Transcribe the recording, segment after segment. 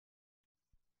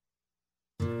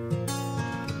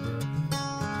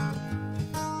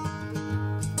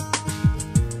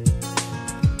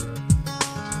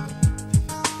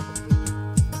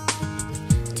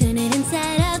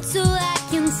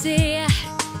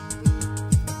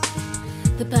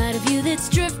the part of you that's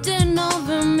drifting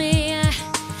over me.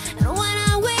 And when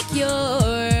I wake, you're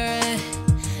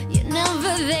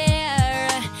never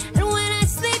there. And when I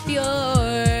sleep,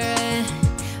 you're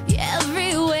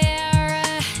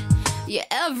everywhere. You're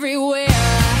everywhere.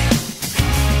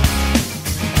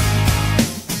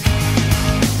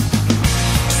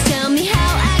 Just tell me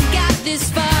how I got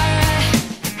this far.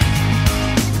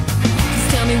 Just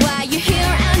tell me why you're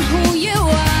here and who you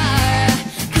are.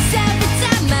 'Cause every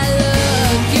time I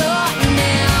look, you're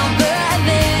never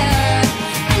there.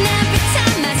 And every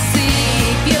time I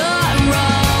sleep, you're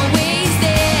always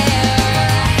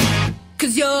there.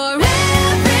 'Cause you're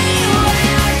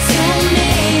everywhere to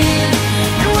me.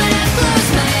 And when I close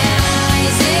my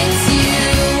eyes, it's you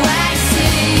I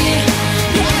see.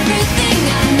 You're everything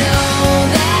I know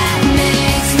that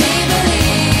makes me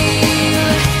believe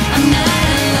I'm not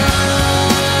alone.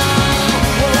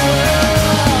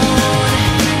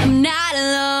 I'm not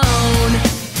alone.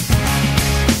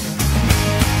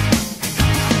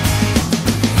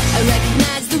 I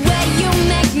recognize the way you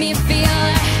make me feel.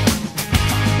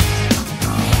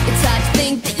 It's hard to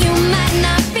think that you might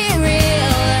not be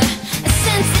real. I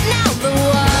sense it now, the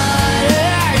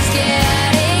water's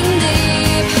getting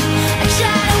deep. I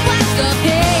try to wash the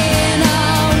pain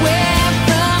away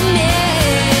from me,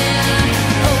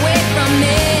 away from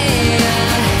me.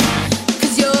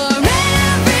 'Cause you're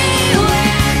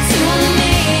everywhere to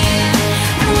me.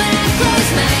 And when I close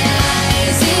my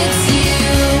eyes, it's you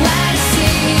I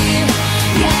see.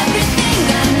 You're everything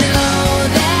I know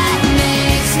that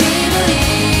makes me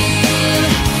believe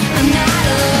I'm not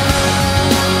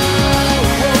alone.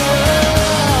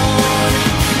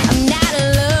 I'm not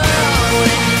alone.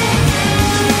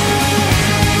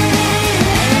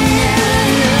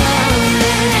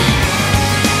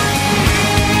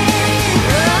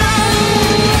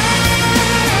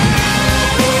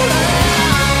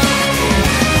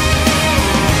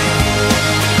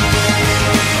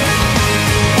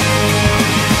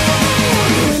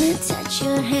 When I touch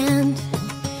your hand,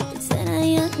 it's then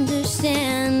I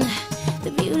understand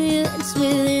the beauty that's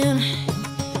within.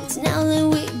 It's now that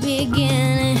we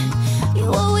begin. You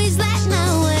always light my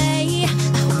way.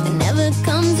 I hope there never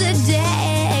comes a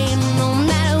day. No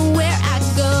matter where I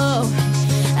go,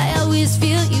 I always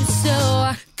feel you so.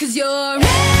 'Cause you're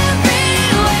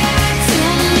everywhere to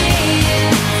me.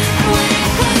 And when I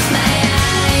close my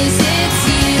eyes, it's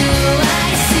you I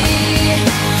see.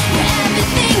 You're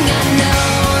everything I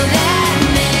know that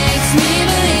makes me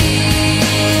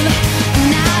believe I'm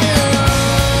not alone.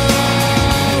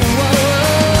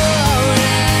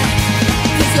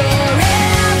 'Cause you're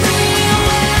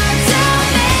everywhere to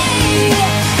me.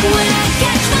 When I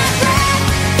catch my breath,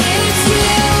 it's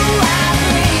you I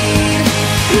breathe.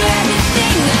 You're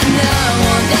everything I know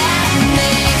that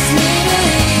makes me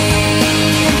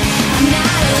believe I'm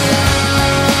not alone.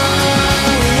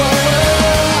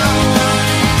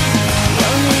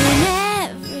 You're in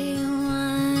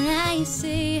everyone I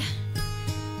see.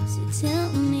 So tell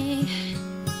me,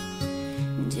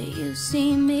 do you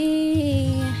see me?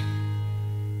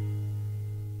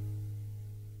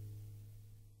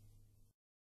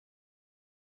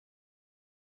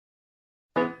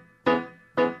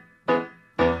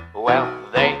 Well,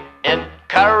 they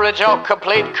encourage your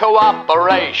complete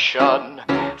cooperation.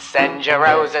 Send you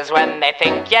roses when they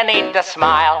think you need to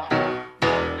smile.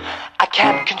 I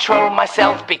can't control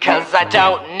myself because I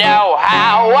don't know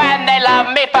how. When they love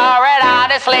me for it,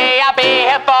 honestly, I'll be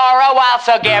here for a while.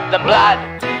 So give them blood,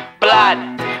 blood,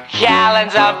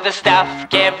 gallons of the stuff.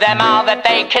 Give them all that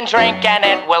they can drink and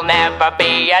it will never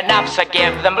be enough. So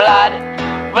give them blood,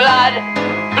 blood,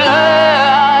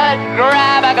 blood.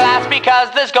 Grab a glass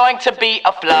because there's going to be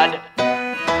a flood.